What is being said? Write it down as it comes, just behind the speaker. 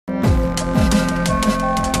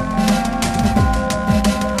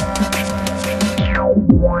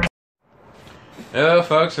Yeah,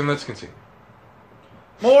 folks, and let's continue.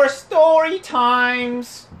 More story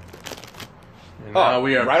times. And now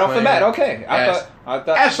we are right off the bat. Okay, I thought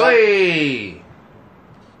Ashley.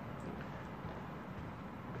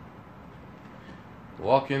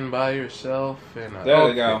 Walking by yourself and there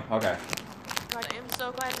we go. Okay. God, I am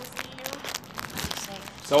so glad to see you. I'm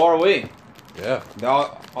safe. So are we. Yeah.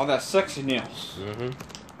 All that sexiness.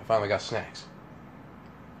 I finally got snacks.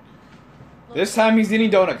 This time he's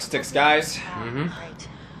eating donut sticks, guys. Right.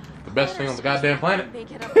 The best thing on the goddamn planet.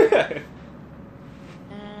 Make it up. No,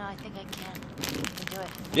 I think I can. I can do it.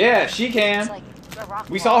 Yeah, she can. It's like a rock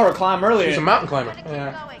We wall. saw her climb earlier. She's a mountain climber. Gotta keep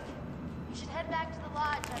going. You should head back to the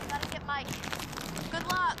lodge. I've gotta get Mike. Good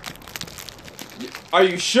luck. Are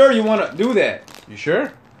you sure you want to do that? You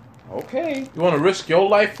sure? Okay. You want to risk your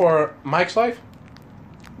life for Mike's life?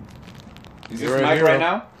 Is this You're a Mike hero. right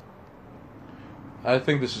now? I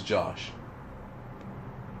think this is Josh.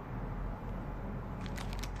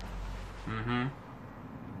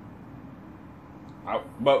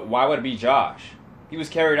 But why would it be Josh? He was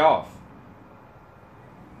carried off.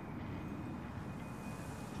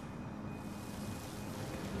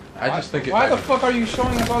 I just think it. Why the fuck are you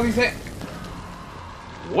showing us all these things?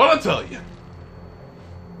 What I tell you?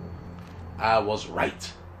 I was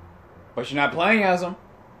right. But you're not playing as him.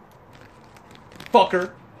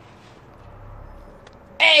 Fucker.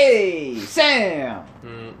 Hey, Sam!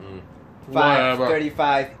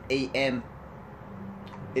 5:35 a.m.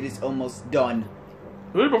 It is almost done.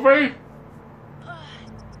 Leap of faith.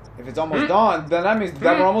 If it's almost done, then that means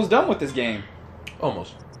that we're almost done with this game.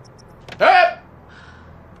 Almost. Hey!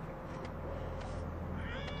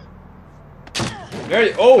 There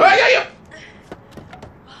you, oh! Hey!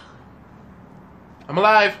 I'm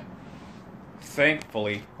alive.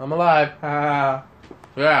 Thankfully. I'm alive.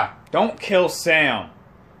 Yeah. Don't kill Sam.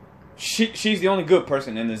 She's the only good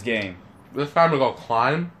person in this game. This time we're gonna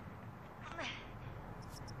climb.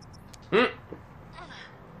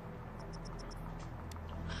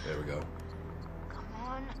 There we go. Come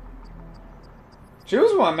on.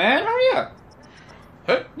 Choose one, man. Hurry up.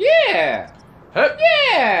 Hey. Yeah. Hey.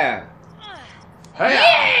 Yeah. Hey.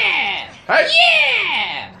 Yeah. Hey.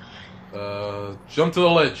 Yeah. Jump to the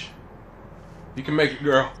ledge. You can make it,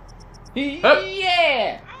 girl.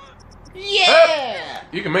 Yeah. Yeah.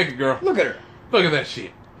 You can make it, girl. Look at her. Look at that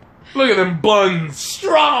shit. Look at them buns.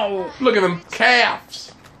 Strong. Look at them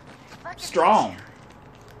calves. Strong.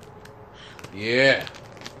 Yeah.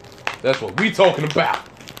 That's what we talking about.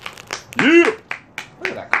 Yeah. Look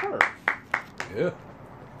at that curve. Yeah.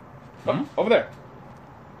 Oh, over there.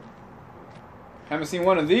 Haven't seen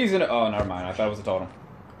one of these in. Oh, never mind. I thought it was a totem.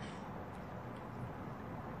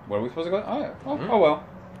 Where are we supposed to go? Oh, yeah. Oh well.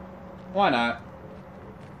 Why not?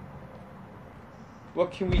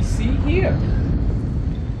 What can we see here?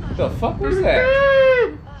 What the fuck was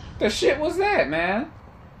that? The shit was that, man?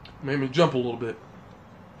 Made me jump a little bit.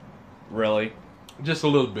 Really? Just a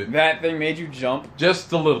little bit. That thing made you jump?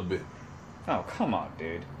 Just a little bit. Oh, come on,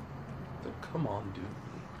 dude. Come on, dude.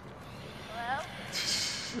 Hello?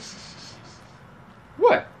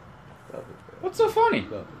 What? Nothing. What's so funny?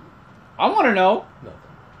 Nothing. I want to know. Nothing.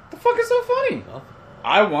 The fuck is so funny? Nothing.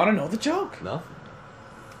 I want to know the joke. Nothing.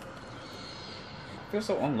 I feel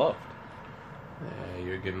so unloved. Yeah,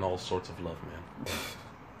 you're getting all sorts of love, man.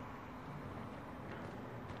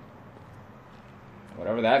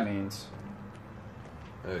 Whatever that means.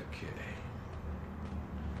 Okay.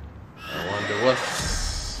 I wonder what.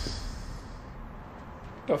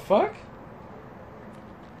 The fuck?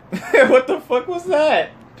 What the fuck was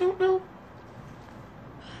that? Don't know.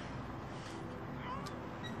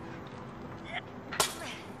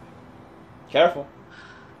 Careful.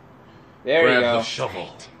 There Grab you go. the shovel.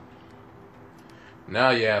 Now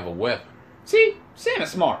you have a weapon. See? Sam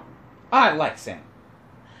is smart. I like Sam.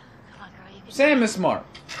 Come on, girl. You can. Sam is smart.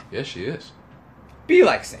 Yes, she is. Be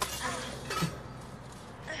like Sam.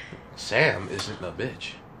 Sam isn't a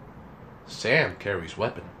bitch. Sam carries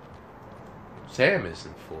weapon. Sam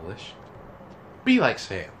isn't foolish. Be like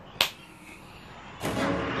Sam.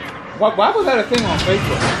 Why was that a thing on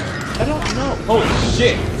Facebook? I don't know. Holy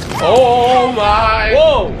shit. Oh my!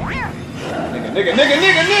 Whoa! Nigga.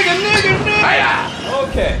 Hiya!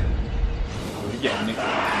 Okay. You get nigga.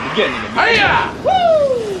 You get nigga. Hiya!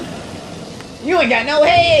 Woo! You ain't got no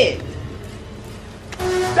head.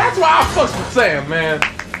 That's why I fucks with Sam, man.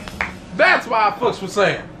 That's why I fucks with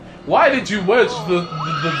Sam. Why did you wedge the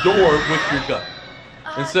door with your gun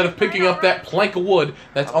instead of picking up that plank of wood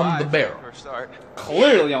that's on the barrel?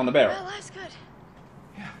 Clearly on the barrel. Well, life's good. What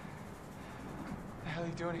the hell are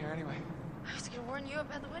you doing here anyway? I was gonna warn you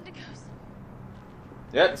about the Wendigos.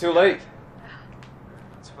 Yep, too late.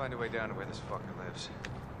 It's find a way down to where this fucker lives.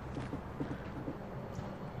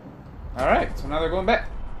 Alright, so now they're going back.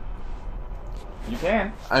 You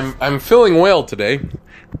can. I'm feeling well today.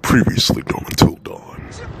 Previously on Until Dawn.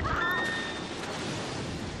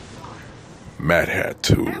 Matt had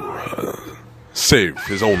to save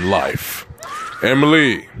his own life.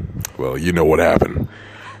 Emily, well, you know what happened.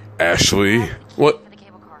 Ashley, what? For the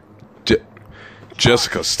cable car.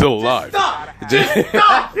 Jessica's still alive. Stop!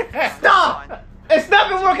 Stop! Stop! It's not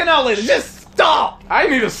been working out lately. Just stop! I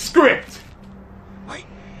need a script.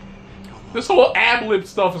 This whole ad-lib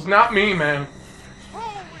stuff is not me, man.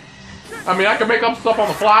 I mean, I can make up stuff on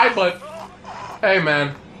the fly, but hey,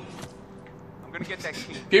 man, I'm gonna get that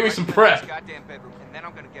key. give me some prep. Goddamn bedroom, and then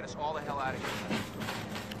I'm gonna get us all the hell out of here.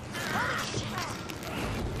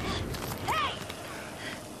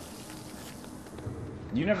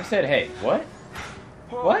 You never said, hey, what?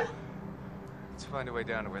 What? Let's find a way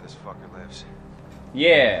down to where this fucker lives.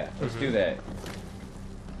 Yeah, let's do that.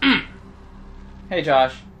 Hey,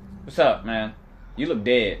 Josh. What's up, man? You look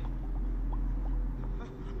dead.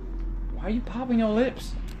 Why are you popping your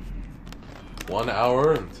lips? 1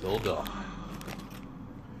 hour until dawn.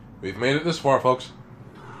 We've made it this far, folks.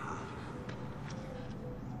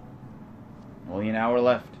 Only an hour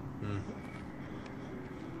left.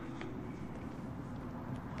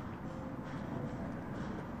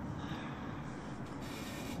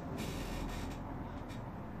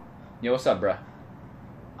 Yo, what's up, bruh?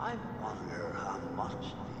 I wonder how much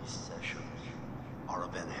these sessions are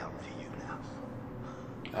of any help to you now.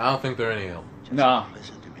 I don't think they're any help. Just No.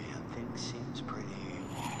 listen to me and things seems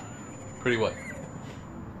Pretty what?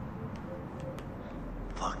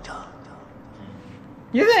 fucked up.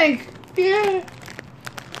 You think? Yeah.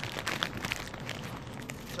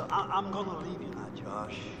 So I'm gonna leave you now,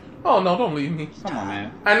 Josh. Oh no, don't leave me. Come on,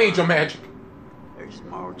 man. I need your magic. There's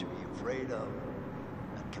more to be afraid of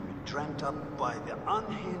that can be dreamt up by the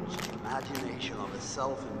unhinged imagination of a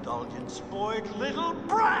self-indulgent, spoiled little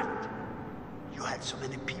brat. You had so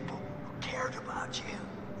many people who cared about you,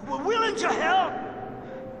 who were willing to help.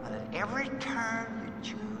 But at every turn, you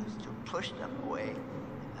choose to push them away.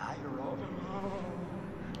 And now you're all alone.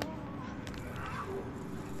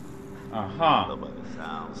 Uh-huh. By the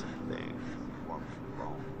sounds of things, won't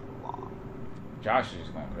long. Josh is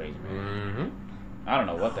just going crazy, man. Mm-hmm. I don't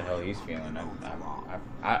know what the hell he's feeling.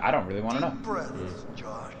 I don't really want to know. Deep breaths,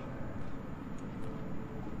 Josh.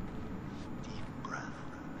 Deep breath.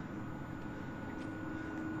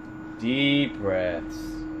 Deep breaths.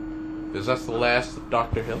 Is that the last of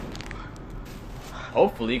Dr. Hill?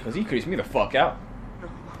 Hopefully, because he creeps me the fuck out.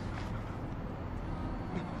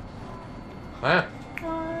 Huh?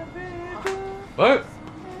 What?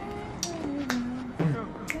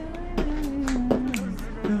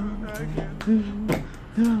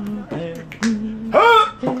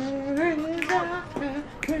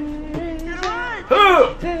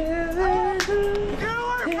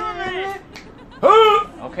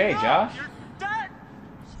 Okay, Josh. Dead!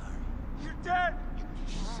 You're dead!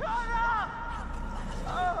 Shut up!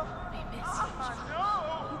 No!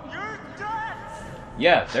 You're dead!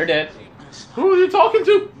 Yeah, they're dead. Who are you talking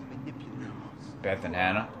to? Beth and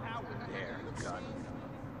Hannah.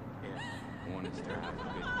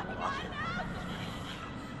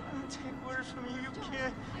 Take orders from you. You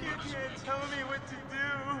can't tell me what to do.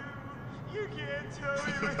 You can't tell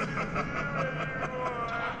me what to do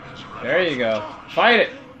anymore. There you go. Fight it.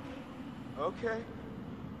 Okay.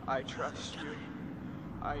 I trust you.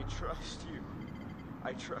 I trust you.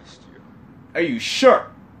 I trust you. Are you sure?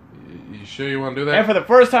 You sure you want to do And that? for the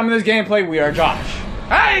first time in this gameplay, we are Josh.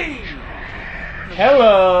 Hey!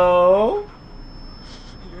 Hello.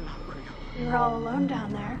 You're not real. You were all alone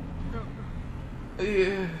down there.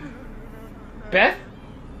 Yeah, Beth?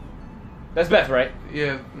 That's Beth, right?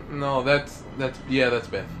 yeah, no, that's Beth.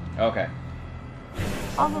 Okay.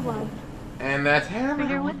 All alone. And that's But you're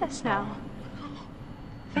Hannah. with us now.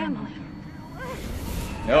 Family.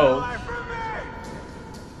 No. Away from me!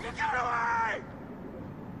 You get away!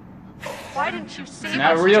 Why didn't you save It's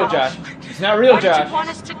not us, real, Josh. It's not real, Why did you Josh. want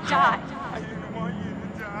us to die? I didn't want you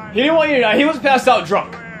to die. He didn't want you to die. He was passed out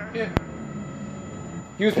drunk. Yeah.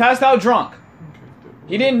 He was passed out drunk.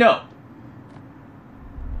 He didn't know.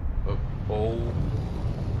 Oh.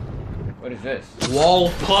 What is this?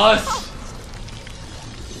 Wall pus.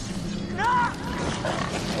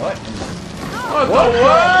 What? What the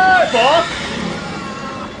what? Fuck?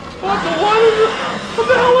 What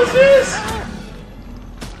the hell is this?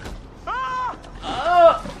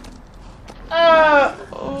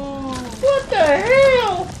 What the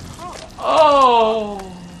hell? Oh.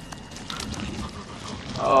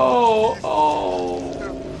 Oh.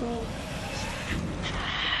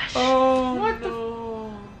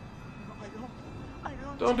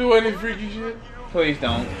 do any freaky shit. Please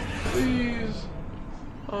don't. Please.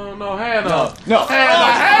 Oh no, Hannah. No.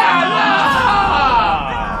 Hannah!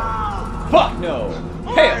 Fuck no.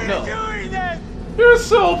 Hell no. Doing this? You're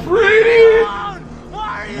so pretty. Why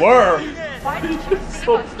are you Were. doing this? Why did you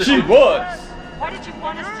She was. Why did you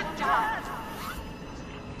want us to die?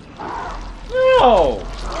 No.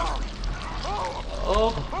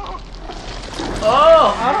 Oh.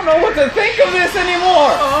 I don't know what to think of this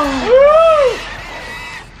anymore.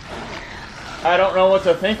 I don't know what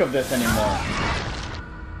to think of this anymore.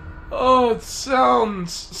 Oh, it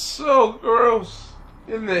sounds so gross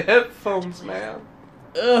in the headphones, man.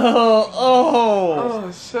 Oh. Oh,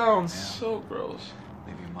 it sounds so gross.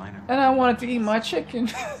 Maybe a minor. And I wanted to eat my chicken.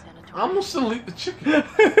 I'm gonna still eat the chicken. So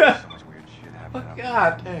much weird shit happened. But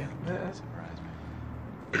god damn, man. Surprised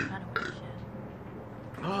me. Kind of weird shit.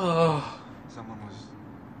 Oh. Someone was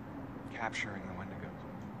capturing the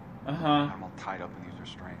Wendigos. Uh-huh. I'm all tied up in these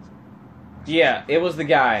restraints. Yeah, it was the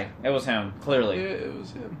guy. It was him, Yeah, clearly. it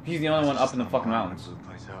was him. He's the only one up in the fucking mountains. Blew the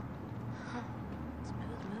place up. Smooth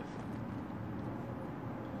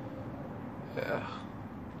move. Yeah.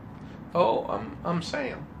 Oh, I'm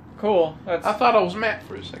Sam. Cool. That's... I thought I was Matt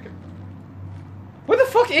for a second. Where the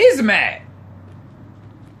fuck is Matt?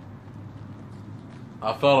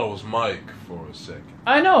 I thought I was Mike for a second.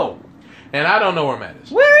 I know. And I don't know where Matt is.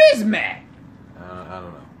 Where is Matt? I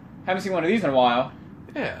don't know. Haven't seen one of these in a while.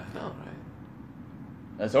 Yeah, no, right.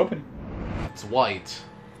 Let's open. It's white.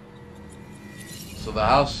 So the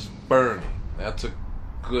house is burning. That's a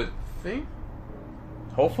good thing?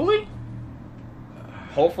 Hopefully?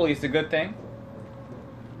 Hopefully it's a good thing.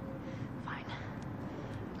 Fine.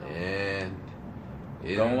 And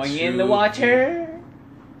Going in the water.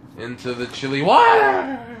 Into the chilly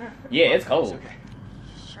water. Yeah, it's cold.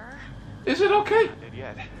 Sure? Is it okay? Not dead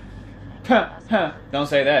yet. Don't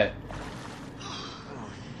say that.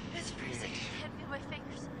 It's freezing. Hit me with my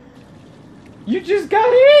fingers. You just got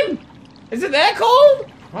in! Is it that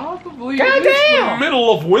cold? Probably. God It's the damn!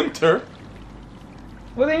 middle of winter.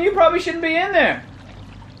 Well, then you probably shouldn't be in there.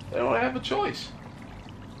 They don't have a choice.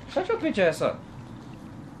 Shut your bitch ass up.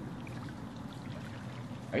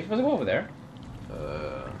 Are you supposed to go over there?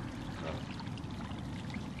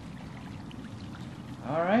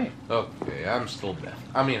 Alright. Okay, I'm still Beth.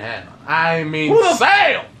 I mean Hannah. I mean Who the-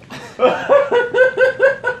 Sam!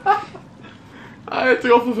 I had to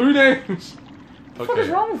go for 3 names. What the fuck is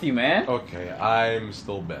wrong with you, man? Okay, I'm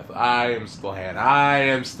still Beth. I am still Hannah. I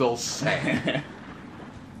am still Sam.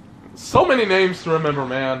 So many names to remember,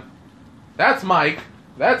 man. That's Mike.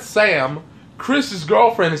 That's Sam. Chris's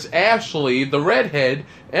girlfriend is Ashley, the redhead.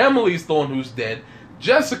 Emily's the one who's dead.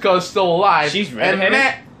 Jessica's still alive. She's And redheaded?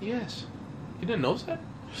 Matt. Yes. You didn't know that?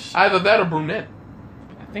 Either that or brunette.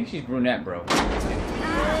 I think she's brunette, bro.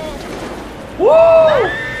 Woo!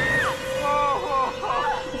 Oh,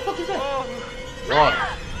 What?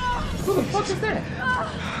 Who the fuck is that?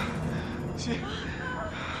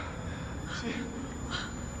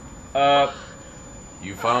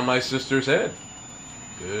 You found my sister's head.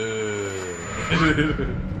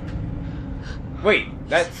 Good. Wait,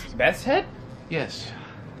 that's Beth's head? Yes.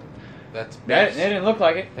 That's That Beth's it didn't look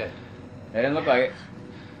like it. head. That didn't look like it.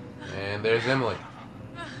 And there's Emily.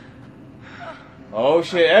 Oh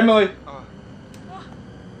shit, Emily! oh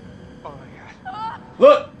my god.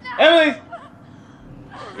 Look! Emily!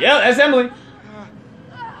 Yeah, that's Emily!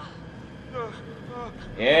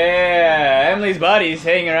 Yeah, Emily's body's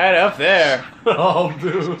hanging right up there. Oh,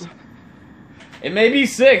 dude. It may be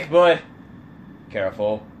sick, but...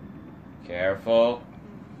 Careful. Careful.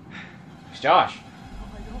 It's Josh.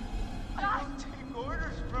 I don't take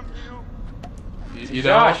orders from you. You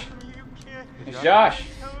Josh. You can't It's Josh.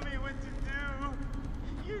 tell me what to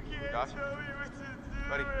do. You can't Josh? tell me what to do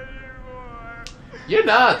Buddy. anymore. You're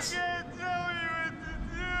nuts. You can't tell me what to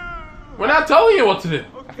do. We're not telling you what to do.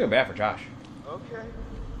 I feel bad for Josh. Okay.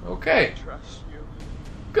 Okay. Trust you.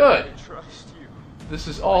 Good. I trust you. This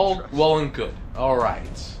is all well and good. All right.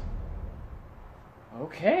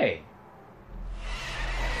 Okay.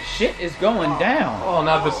 Shit is going down. Oh,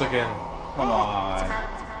 not this again. Come on.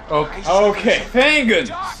 Okay. Okay, thank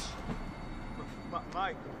goodness.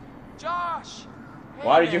 Mike. Josh!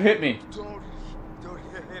 Why did you hit me? Don't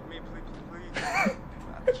hit me, please.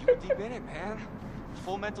 You deep in it, man.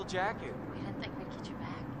 Full mental jacket. We didn't think we'd get you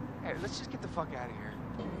back. Hey, let's just get the fuck out of here.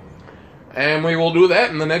 And we will do that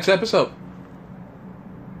in the next episode.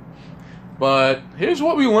 But here's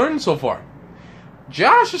what we learned so far.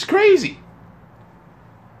 Josh is crazy.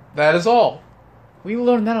 That is all. We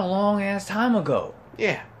learned that a long ass time ago.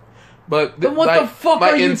 Yeah. But Then what the fuck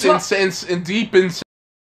are you in deep inside